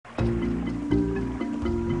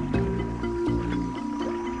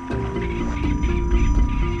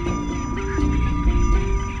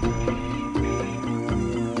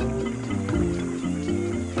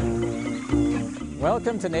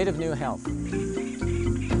Welcome to Native New Health.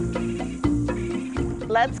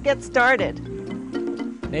 Let's get started.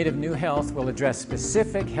 Native New Health will address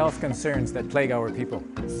specific health concerns that plague our people.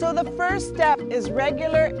 So the first step is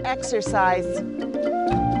regular exercise.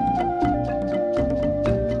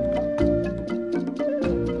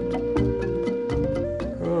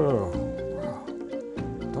 Oh,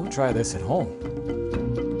 don't try this at home.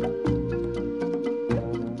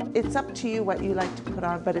 It's up to you what you like to put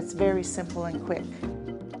on, but it's very simple and quick.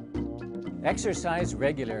 Exercise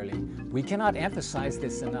regularly. We cannot emphasize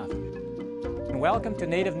this enough. And welcome to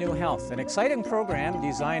Native New Health, an exciting program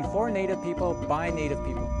designed for Native people by Native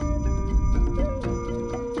people.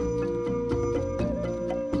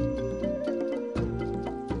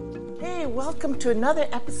 Hey, welcome to another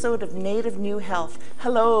episode of Native New Health.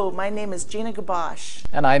 Hello, my name is Gina Gabosh.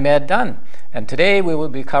 And I'm Ed Dunn. And today we will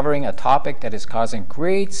be covering a topic that is causing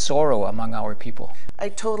great sorrow among our people. I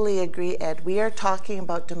totally agree, Ed. We are talking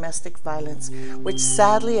about domestic violence, which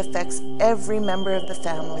sadly affects every member of the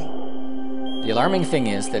family. The alarming thing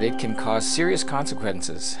is that it can cause serious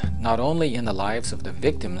consequences, not only in the lives of the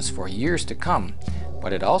victims for years to come,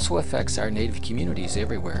 but it also affects our Native communities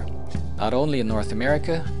everywhere, not only in North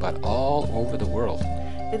America, but all over the world.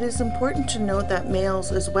 It is important to note that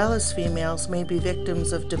males as well as females may be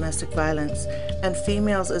victims of domestic violence, and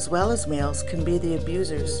females as well as males can be the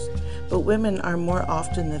abusers, but women are more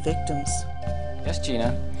often the victims. Yes,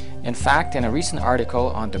 Gina. In fact, in a recent article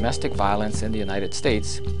on domestic violence in the United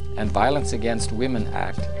States and Violence Against Women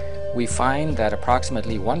Act, we find that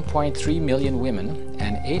approximately 1.3 million women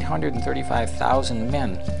and 835,000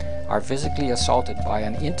 men are physically assaulted by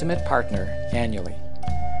an intimate partner annually.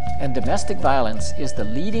 And domestic violence is the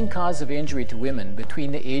leading cause of injury to women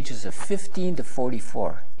between the ages of 15 to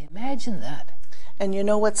 44. Imagine that. And you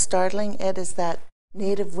know what's startling, Ed, is that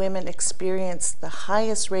Native women experience the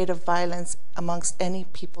highest rate of violence amongst any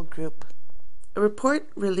people group. A report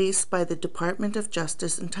released by the Department of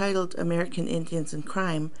Justice entitled American Indians and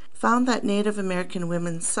Crime found that Native American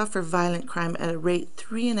women suffer violent crime at a rate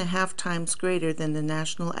 3.5 times greater than the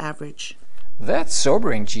national average. That's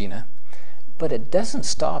sobering, Gina. But it doesn't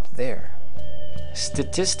stop there.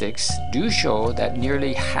 Statistics do show that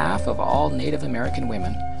nearly half of all Native American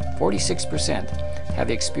women, 46%,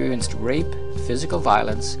 have experienced rape, physical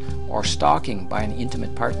violence, or stalking by an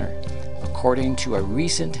intimate partner, according to a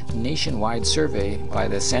recent nationwide survey by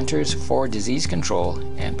the Centers for Disease Control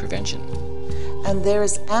and Prevention. And there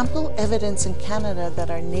is ample evidence in Canada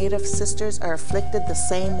that our Native sisters are afflicted the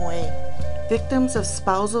same way. Victims of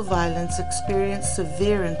spousal violence experience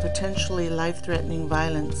severe and potentially life-threatening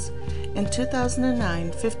violence. In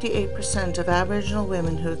 2009, 58% of Aboriginal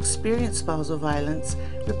women who experienced spousal violence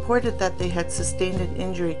reported that they had sustained an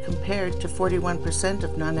injury compared to 41%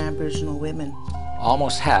 of non-Aboriginal women.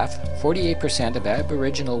 Almost half, 48% of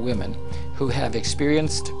Aboriginal women who have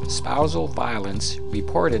experienced spousal violence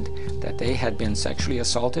reported that they had been sexually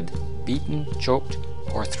assaulted, beaten, choked,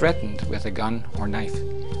 or threatened with a gun or knife.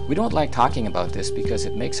 We don't like talking about this because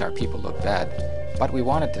it makes our people look bad, but we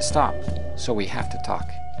want it to stop, so we have to talk.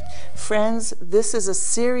 Friends, this is a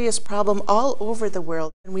serious problem all over the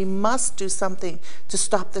world, and we must do something to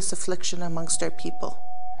stop this affliction amongst our people.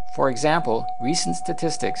 For example, recent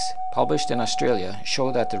statistics published in Australia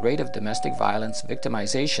show that the rate of domestic violence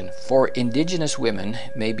victimization for Indigenous women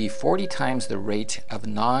may be 40 times the rate of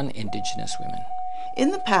non-Indigenous women.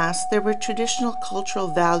 In the past, there were traditional cultural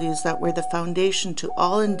values that were the foundation to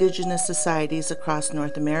all Indigenous societies across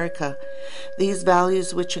North America. These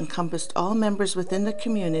values, which encompassed all members within the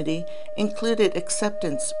community, included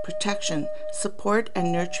acceptance, protection, support,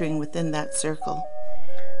 and nurturing within that circle.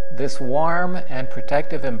 This warm and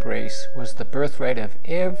protective embrace was the birthright of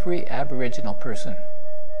every Aboriginal person.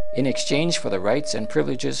 In exchange for the rights and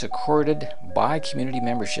privileges accorded by community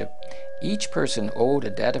membership, each person owed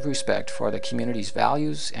a debt of respect for the community's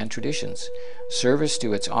values and traditions, service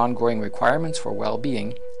to its ongoing requirements for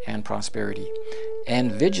well-being and prosperity,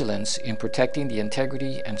 and vigilance in protecting the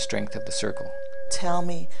integrity and strength of the circle. Tell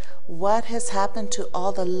me, what has happened to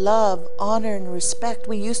all the love, honor, and respect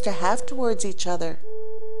we used to have towards each other?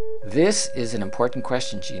 This is an important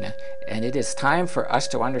question, Gina, and it is time for us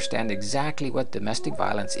to understand exactly what domestic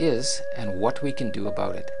violence is and what we can do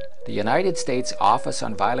about it. The United States Office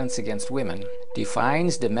on Violence Against Women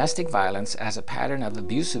defines domestic violence as a pattern of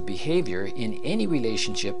abusive behavior in any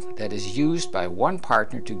relationship that is used by one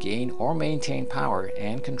partner to gain or maintain power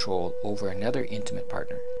and control over another intimate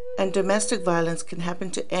partner. And domestic violence can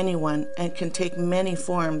happen to anyone and can take many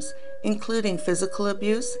forms, including physical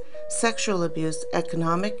abuse, sexual abuse,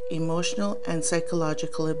 economic, emotional, and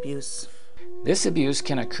psychological abuse. This abuse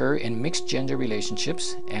can occur in mixed gender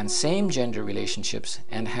relationships and same gender relationships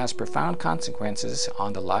and has profound consequences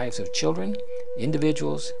on the lives of children,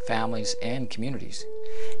 individuals, families, and communities.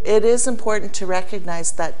 It is important to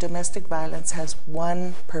recognize that domestic violence has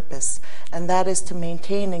one purpose, and that is to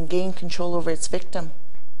maintain and gain control over its victim.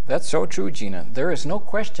 That's so true, Gina. There is no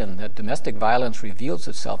question that domestic violence reveals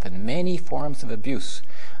itself in many forms of abuse.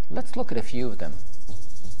 Let's look at a few of them.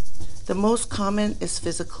 The most common is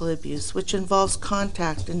physical abuse, which involves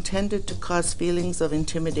contact intended to cause feelings of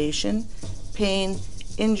intimidation, pain,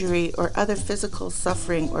 injury, or other physical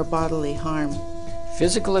suffering or bodily harm.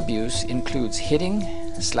 Physical abuse includes hitting,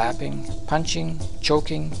 slapping, punching,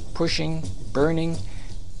 choking, pushing, burning,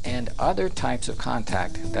 and other types of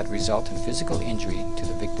contact that result in physical injury to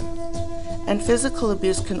the victim. And physical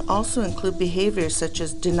abuse can also include behaviors such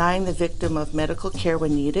as denying the victim of medical care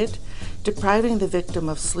when needed, depriving the victim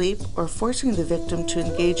of sleep, or forcing the victim to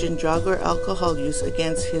engage in drug or alcohol use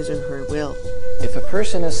against his or her will. If a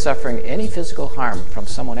person is suffering any physical harm from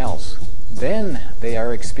someone else, then they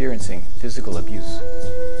are experiencing physical abuse.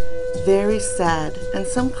 Very sad, and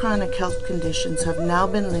some chronic health conditions have now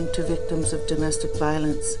been linked to victims of domestic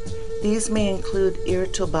violence. These may include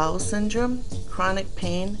irritable bowel syndrome, chronic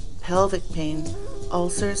pain, pelvic pain,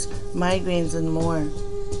 ulcers, migraines, and more.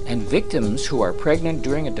 And victims who are pregnant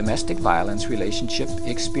during a domestic violence relationship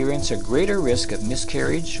experience a greater risk of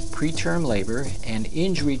miscarriage, preterm labor, and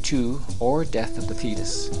injury to or death of the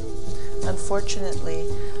fetus. Unfortunately,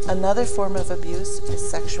 another form of abuse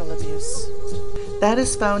is sexual abuse. That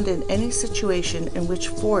is found in any situation in which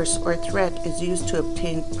force or threat is used to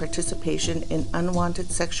obtain participation in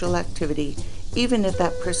unwanted sexual activity, even if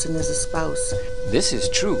that person is a spouse. This is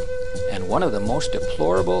true, and one of the most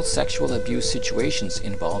deplorable sexual abuse situations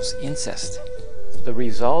involves incest. The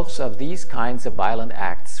results of these kinds of violent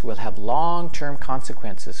acts will have long-term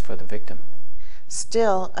consequences for the victim.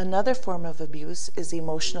 Still, another form of abuse is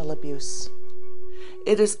emotional abuse.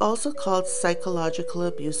 It is also called psychological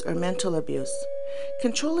abuse or mental abuse.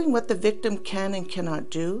 Controlling what the victim can and cannot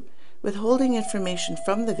do, withholding information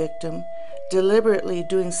from the victim, deliberately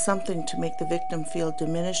doing something to make the victim feel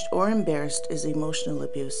diminished or embarrassed is emotional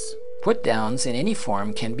abuse. Put-downs in any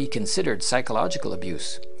form can be considered psychological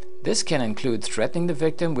abuse. This can include threatening the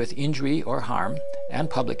victim with injury or harm and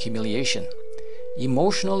public humiliation.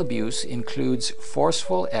 Emotional abuse includes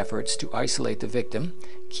forceful efforts to isolate the victim,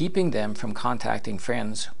 keeping them from contacting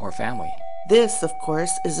friends or family. This, of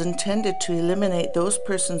course, is intended to eliminate those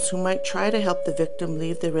persons who might try to help the victim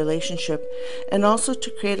leave the relationship, and also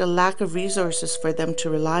to create a lack of resources for them to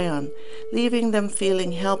rely on, leaving them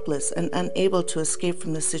feeling helpless and unable to escape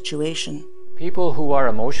from the situation. People who are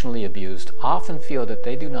emotionally abused often feel that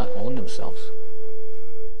they do not own themselves.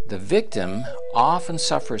 The victim often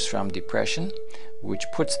suffers from depression, which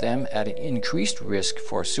puts them at an increased risk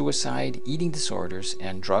for suicide, eating disorders,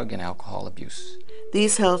 and drug and alcohol abuse.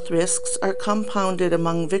 These health risks are compounded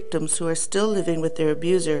among victims who are still living with their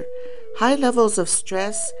abuser. High levels of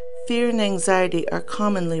stress, fear, and anxiety are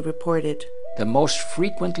commonly reported. The most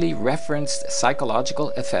frequently referenced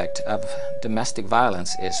psychological effect of domestic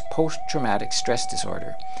violence is post-traumatic stress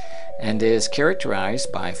disorder, and is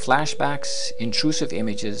characterized by flashbacks, intrusive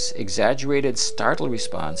images, exaggerated startle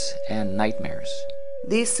response, and nightmares.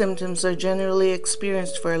 These symptoms are generally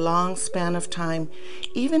experienced for a long span of time,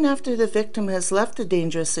 even after the victim has left the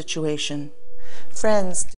dangerous situation.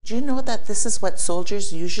 Friends, did you know that this is what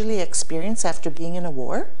soldiers usually experience after being in a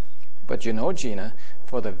war? But you know, Gina,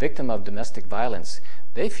 for the victim of domestic violence,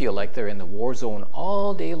 they feel like they're in the war zone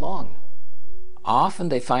all day long. Often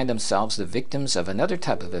they find themselves the victims of another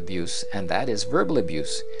type of abuse, and that is verbal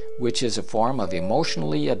abuse, which is a form of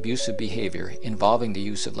emotionally abusive behavior involving the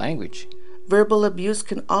use of language. Verbal abuse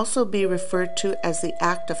can also be referred to as the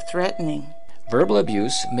act of threatening. Verbal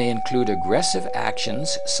abuse may include aggressive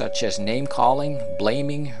actions such as name-calling,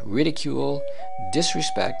 blaming, ridicule,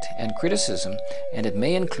 disrespect, and criticism, and it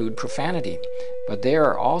may include profanity. But there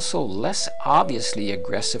are also less obviously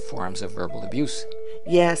aggressive forms of verbal abuse.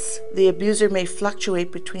 Yes, the abuser may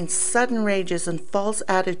fluctuate between sudden rages and false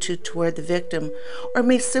attitude toward the victim, or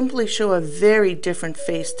may simply show a very different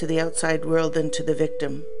face to the outside world than to the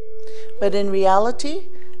victim. But in reality,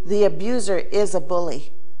 the abuser is a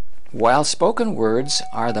bully. While spoken words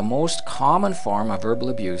are the most common form of verbal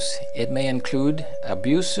abuse, it may include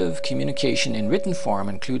abusive communication in written form,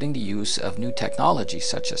 including the use of new technology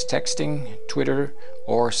such as texting, Twitter,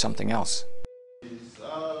 or something else.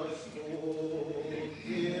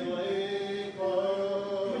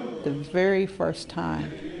 The very first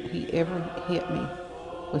time he ever hit me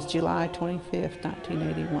was July 25th,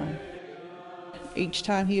 1981. Each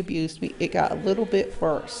time he abused me, it got a little bit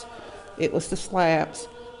worse. It was the slaps,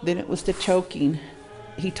 then it was the choking.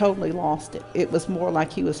 He totally lost it. It was more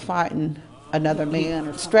like he was fighting another man,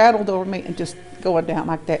 or straddled over me and just going down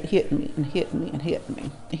like that, hitting me and hitting me and hitting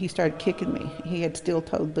me. He started kicking me. He had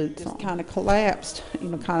steel-toed boots on. Kind of collapsed,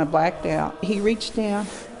 kind of blacked out. He reached down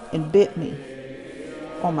and bit me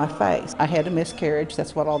on my face. I had a miscarriage.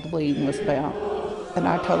 That's what all the bleeding was about. And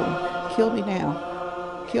I told him, kill me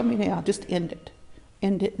now. Kill me now. Just end it.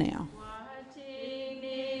 End it now.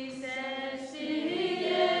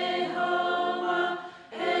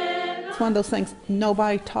 It's one of those things,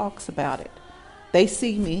 nobody talks about it. They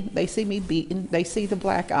see me beaten, they see the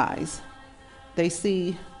black eyes, they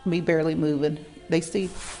see me barely moving, they see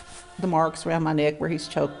the marks around my neck where he's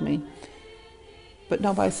choked me, but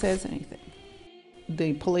nobody says anything.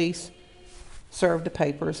 The police served the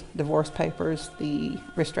papers, divorce papers, the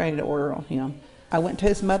restraining order on him. I went to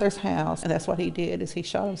his mother's house, and that's what he did, is he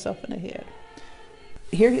shot himself in the head.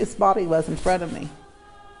 Here his body was in front of me,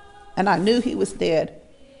 and I knew he was dead,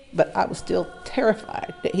 but I was still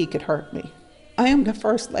terrified that he could hurt me. I am the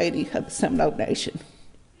First Lady of the Seminole Nation.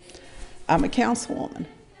 I'm a councilwoman.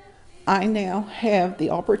 I now have the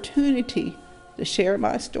opportunity to share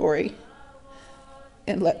my story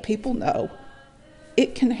and let people know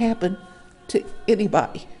it can happen to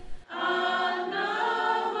anybody.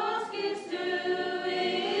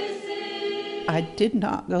 I did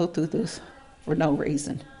not go through this for no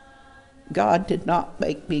reason. God did not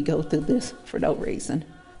make me go through this for no reason.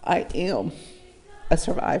 I am a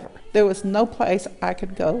survivor. There was no place I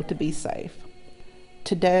could go to be safe.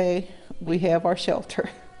 Today, we have our shelter,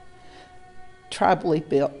 tribally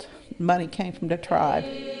built. Money came from the tribe.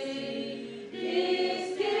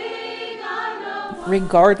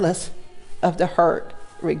 Regardless of the hurt,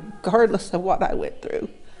 regardless of what I went through,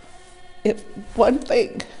 if one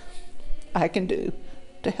thing I can do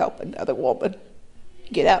to help another woman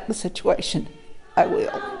get out of the situation, I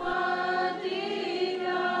will.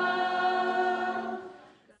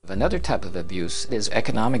 Another type of abuse is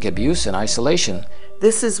economic abuse and isolation.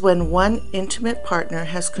 This is when one intimate partner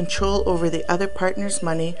has control over the other partner's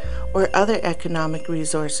money or other economic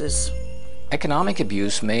resources. Economic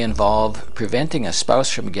abuse may involve preventing a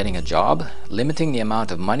spouse from getting a job, limiting the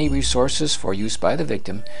amount of money resources for use by the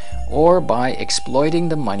victim, or by exploiting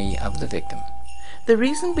the money of the victim. The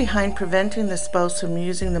reason behind preventing the spouse from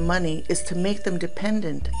using the money is to make them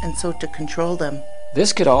dependent and so to control them.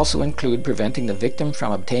 This could also include preventing the victim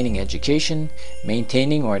from obtaining education,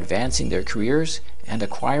 maintaining or advancing their careers, and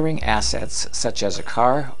acquiring assets such as a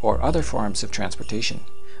car or other forms of transportation.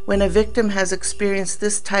 When a victim has experienced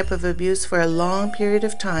this type of abuse for a long period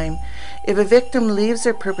of time, if a victim leaves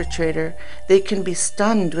their perpetrator, they can be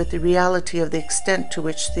stunned with the reality of the extent to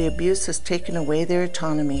which the abuse has taken away their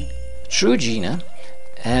autonomy. True, Gina.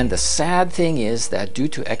 And the sad thing is that due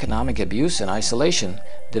to economic abuse and isolation,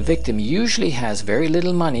 the victim usually has very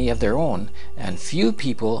little money of their own and few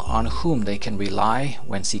people on whom they can rely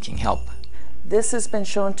when seeking help. This has been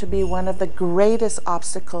shown to be one of the greatest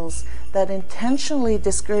obstacles that intentionally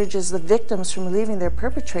discourages the victims from leaving their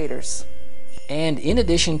perpetrators. And in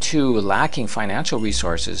addition to lacking financial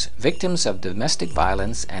resources, victims of domestic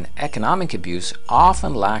violence and economic abuse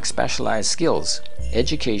often lack specialized skills,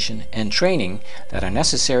 education, and training that are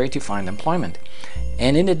necessary to find employment.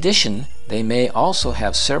 And in addition, they may also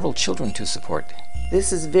have several children to support.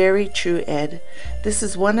 This is very true, Ed. This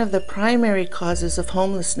is one of the primary causes of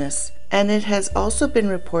homelessness. And it has also been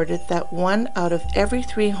reported that 1 out of every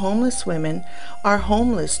 3 homeless women are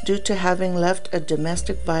homeless due to having left a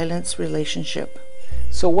domestic violence relationship.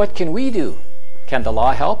 So what can we do? Can the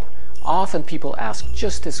law help? Often people ask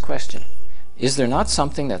just this question. Is there not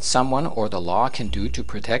something that someone or the law can do to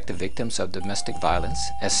protect the victims of domestic violence,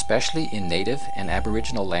 especially in Native and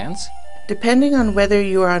Aboriginal lands? Depending on whether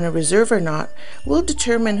you are on a reserve or not, will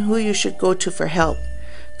determine who you should go to for help.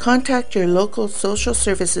 Contact your local social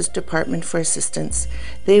services department for assistance.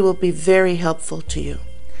 They will be very helpful to you.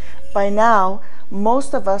 By now,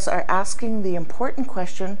 most of us are asking the important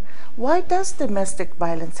question, why does domestic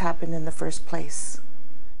violence happen in the first place?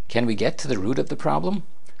 Can we get to the root of the problem?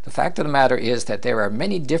 The fact of the matter is that there are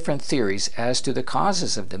many different theories as to the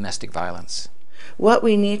causes of domestic violence. What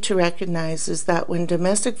we need to recognize is that when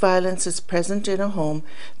domestic violence is present in a home,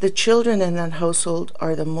 the children in that household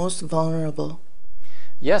are the most vulnerable.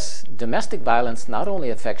 Yes, domestic violence not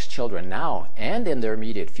only affects children now and in their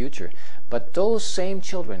immediate future, but those same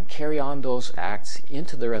children carry on those acts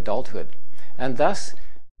into their adulthood. And thus,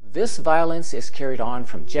 this violence is carried on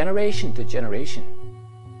from generation to generation.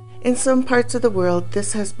 In some parts of the world,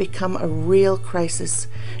 this has become a real crisis.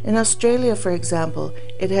 In Australia, for example,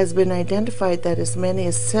 it has been identified that as many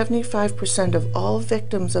as 75% of all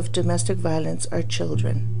victims of domestic violence are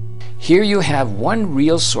children. Here you have one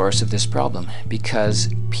real source of this problem,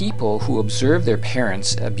 because people who observe their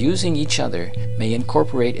parents abusing each other may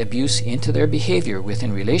incorporate abuse into their behavior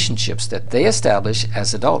within relationships that they establish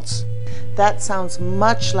as adults. That sounds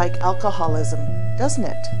much like alcoholism, doesn't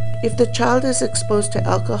it? If the child is exposed to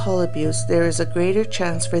alcohol abuse, there is a greater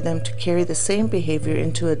chance for them to carry the same behavior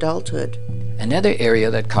into adulthood. Another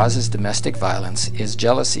area that causes domestic violence is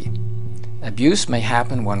jealousy. Abuse may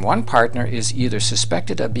happen when one partner is either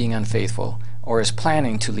suspected of being unfaithful or is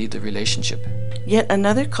planning to leave the relationship. Yet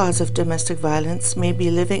another cause of domestic violence may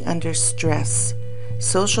be living under stress.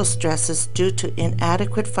 Social stresses due to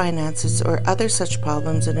inadequate finances or other such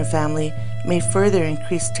problems in a family may further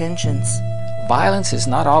increase tensions. Violence is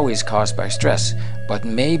not always caused by stress, but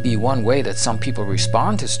may be one way that some people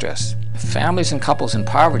respond to stress. Families and couples in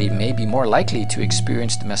poverty may be more likely to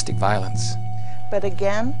experience domestic violence. But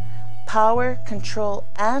again, power, control,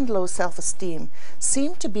 and low self-esteem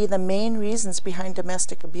seem to be the main reasons behind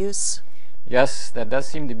domestic abuse. Yes, that does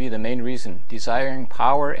seem to be the main reason. Desiring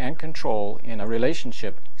power and control in a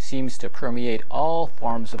relationship seems to permeate all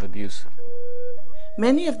forms of abuse.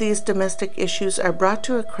 Many of these domestic issues are brought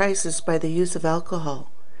to a crisis by the use of alcohol.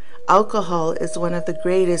 Alcohol is one of the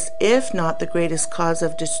greatest, if not the greatest, cause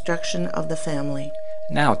of destruction of the family.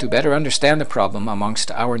 Now, to better understand the problem amongst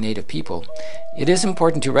our Native people, it is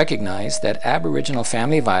important to recognize that Aboriginal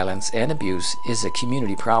family violence and abuse is a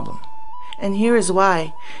community problem. And here is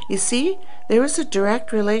why. You see, there is a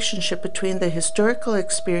direct relationship between the historical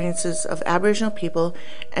experiences of Aboriginal people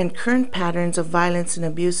and current patterns of violence and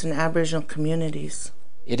abuse in Aboriginal communities.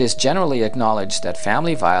 It is generally acknowledged that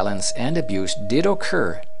family violence and abuse did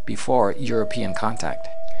occur before European contact.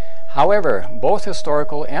 However, both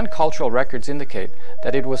historical and cultural records indicate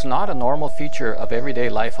that it was not a normal feature of everyday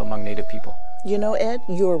life among Native people. You know, Ed,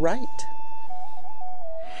 you're right.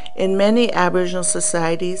 In many Aboriginal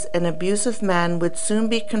societies, an abusive man would soon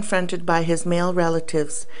be confronted by his male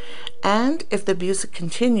relatives, and if the abuse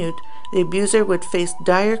continued, the abuser would face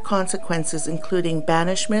dire consequences including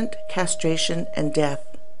banishment, castration, and death.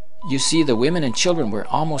 You see, the women and children were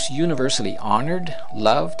almost universally honored,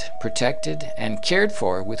 loved, protected, and cared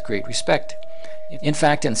for with great respect. In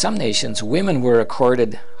fact, in some nations, women were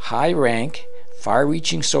accorded high rank,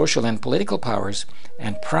 far-reaching social and political powers,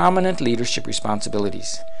 and prominent leadership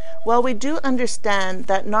responsibilities. While we do understand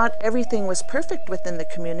that not everything was perfect within the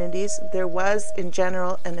communities, there was, in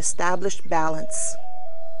general, an established balance.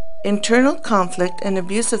 Internal conflict and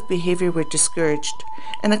abusive behavior were discouraged,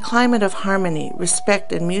 and a climate of harmony,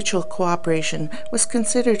 respect, and mutual cooperation was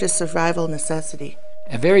considered a survival necessity.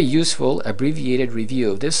 A very useful abbreviated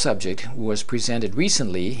review of this subject was presented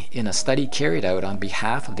recently in a study carried out on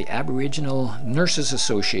behalf of the Aboriginal Nurses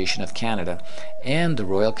Association of Canada and the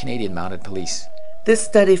Royal Canadian Mounted Police. This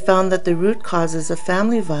study found that the root causes of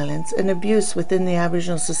family violence and abuse within the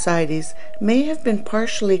Aboriginal societies may have been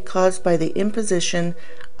partially caused by the imposition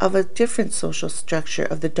of a different social structure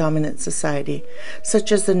of the dominant society,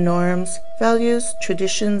 such as the norms, values,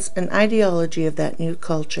 traditions, and ideology of that new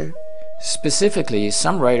culture. Specifically,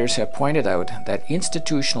 some writers have pointed out that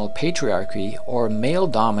institutional patriarchy or male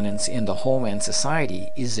dominance in the home and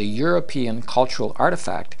society is a European cultural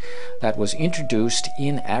artifact that was introduced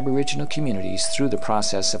in Aboriginal communities through the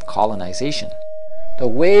process of colonization. The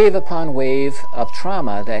wave upon wave of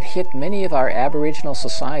trauma that hit many of our Aboriginal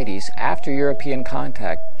societies after European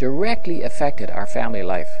contact directly affected our family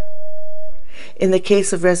life. In the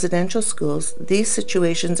case of residential schools, these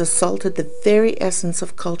situations assaulted the very essence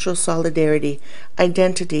of cultural solidarity,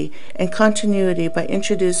 identity, and continuity by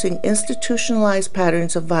introducing institutionalized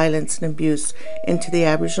patterns of violence and abuse into the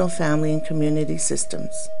Aboriginal family and community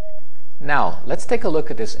systems. Now, let's take a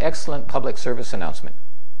look at this excellent public service announcement.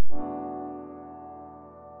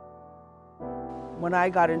 When I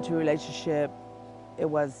got into a relationship, it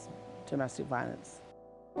was domestic violence.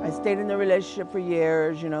 I stayed in the relationship for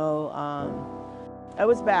years, it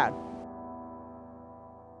was bad.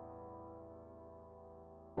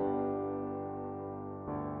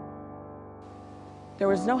 There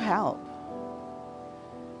was no help.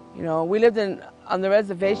 We lived on the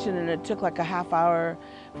reservation, and it took like a half hour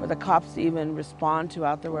for the cops to even respond to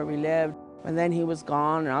out there where we lived. And then he was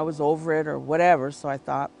gone, and I was over it or whatever, so I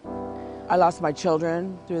thought. I lost my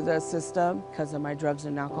children through the system because of my drugs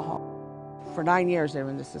and alcohol. For 9 years, they were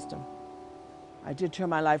in the system. I did turn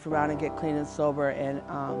my life around and get clean and sober, and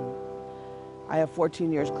I have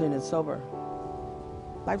 14 years clean and sober.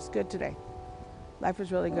 Life's good today. Life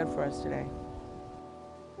is really good for us today.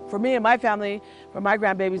 For me and my family, for my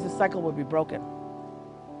grandbabies, the cycle will be broken.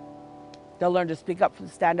 They'll learn to speak up,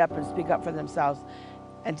 stand up and speak up for themselves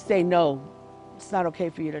and say, no, it's not okay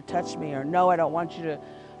for you to touch me, or no, I don't want you to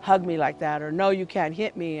hug me like that, or no, you can't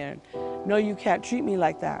hit me, and no, you can't treat me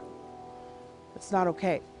like that. It's not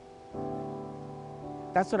okay.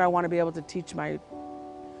 That's what I want to be able to teach my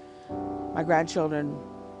grandchildren,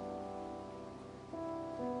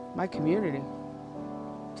 my community,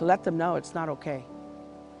 to let them know it's not okay.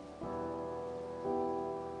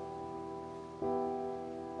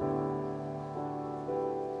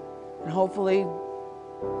 And hopefully,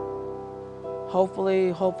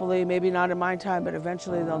 maybe not in my time, but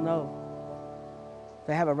eventually they'll know.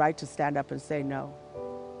 They have a right to stand up and say no.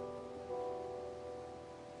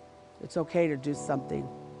 It's okay to do something.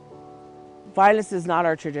 Violence is not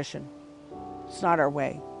our tradition. It's not our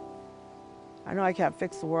way. I know I can't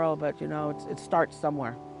fix the world, but you know, it starts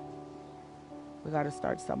somewhere. We got to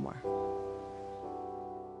start somewhere.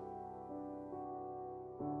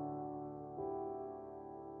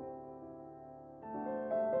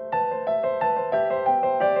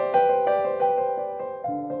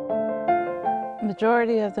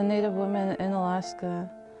 Majority of the Native women in Alaska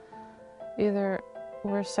either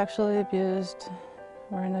were sexually abused,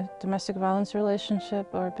 were in a domestic violence relationship,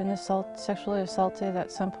 or been sexually assaulted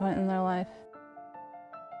at some point in their life.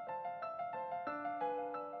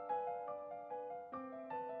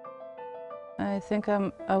 I think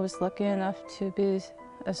I was lucky enough to be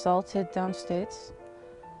assaulted downstates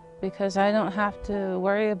because I don't have to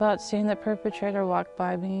worry about seeing the perpetrator walk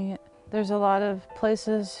by me. There's a lot of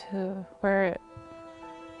places where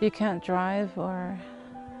you can't drive or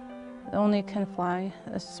only can fly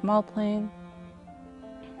a small plane.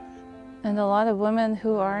 And a lot of women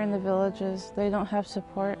who are in the villages, they don't have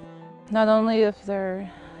support. Not only if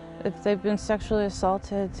they've been sexually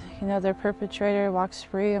assaulted, you know, their perpetrator walks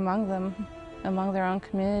free among them, among their own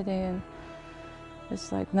community, and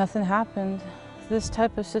it's like nothing happened. This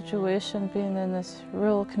type of situation, being in this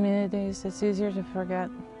rural communities, it's easier to forget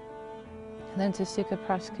than to seek a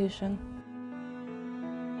prosecution.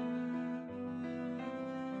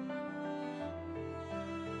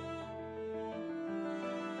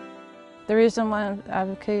 The reason why I'm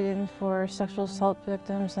advocating for sexual assault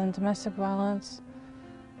victims and domestic violence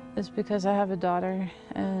is because I have a daughter,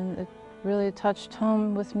 and it really touched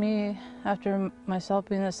home with me after myself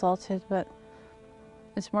being assaulted, but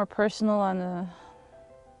it's more personal on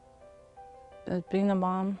being a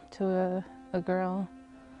mom to a girl,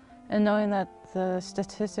 and knowing that the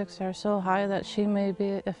statistics are so high that she may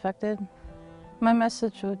be affected. My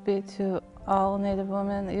message would be to all Native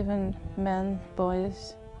women, even men,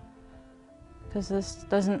 boys, because this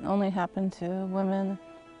doesn't only happen to women,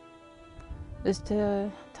 is to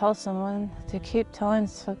tell someone, to keep telling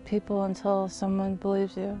people until someone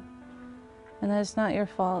believes you. And that it's not your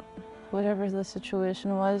fault. Whatever the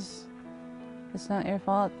situation was, it's not your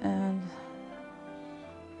fault, and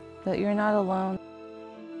that you're not alone.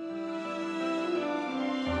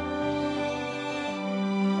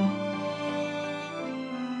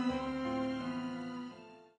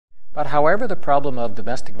 But however the problem of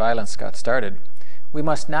domestic violence got started, we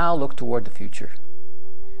must now look toward the future.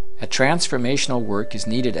 A transformational work is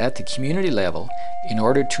needed at the community level in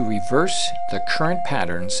order to reverse the current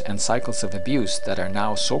patterns and cycles of abuse that are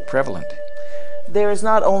now so prevalent. There is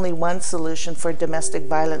not only one solution for domestic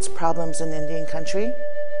violence problems in Indian country.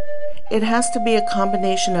 It has to be a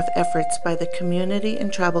combination of efforts by the community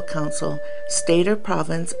and tribal council, state or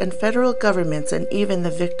province, and federal governments, and even the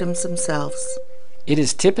victims themselves. It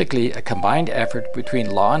is typically a combined effort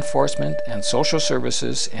between law enforcement and social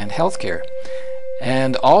services and healthcare,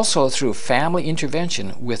 and also through family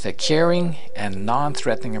intervention with a caring and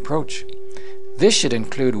non-threatening approach. This should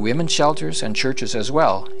include women's shelters and churches as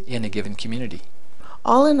well in a given community.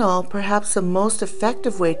 All in all, perhaps the most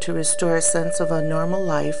effective way to restore a sense of a normal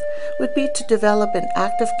life would be to develop an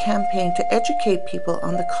active campaign to educate people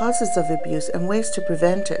on the causes of abuse and ways to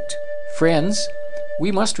prevent it. Friends,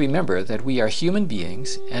 we must remember that we are human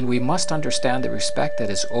beings, and we must understand the respect that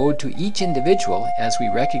is owed to each individual as we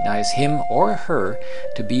recognize him or her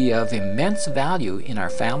to be of immense value in our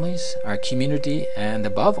families, our community, and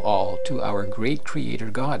above all, to our great Creator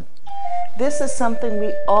God. This is something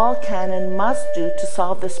we all can and must do to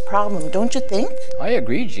solve this problem, don't you think? I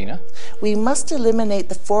agree, Gina. We must eliminate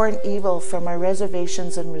the foreign evil from our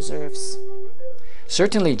reservations and reserves.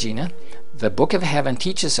 Certainly, Gina. The Book of Heaven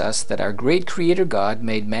teaches us that our great Creator God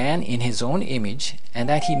made man in His own image, and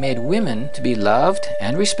that He made women to be loved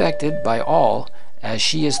and respected by all, as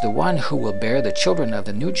she is the one who will bear the children of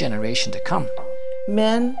the new generation to come.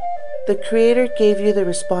 Men, The Creator gave you the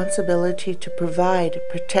responsibility to provide,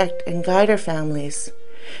 protect, and guide our families.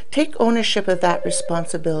 Take ownership of that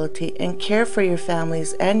responsibility and care for your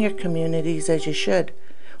families and your communities as you should.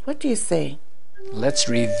 What do you say? Let's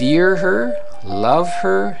revere her, love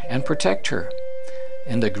her, and protect her.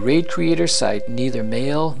 In the great Creator's sight, neither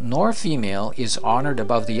male nor female is honored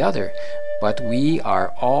above the other, but we are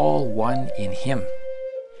all one in Him.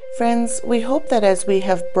 Friends, we hope that as we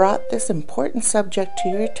have brought this important subject to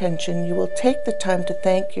your attention, you will take the time to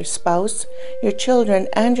thank your spouse, your children,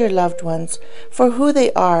 and your loved ones for who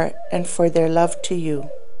they are and for their love to you.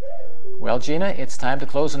 Well, Gina, it's time to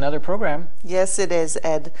close another program. Yes, it is,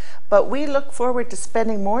 Ed. But we look forward to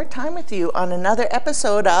spending more time with you on another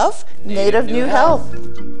episode of Native New Health.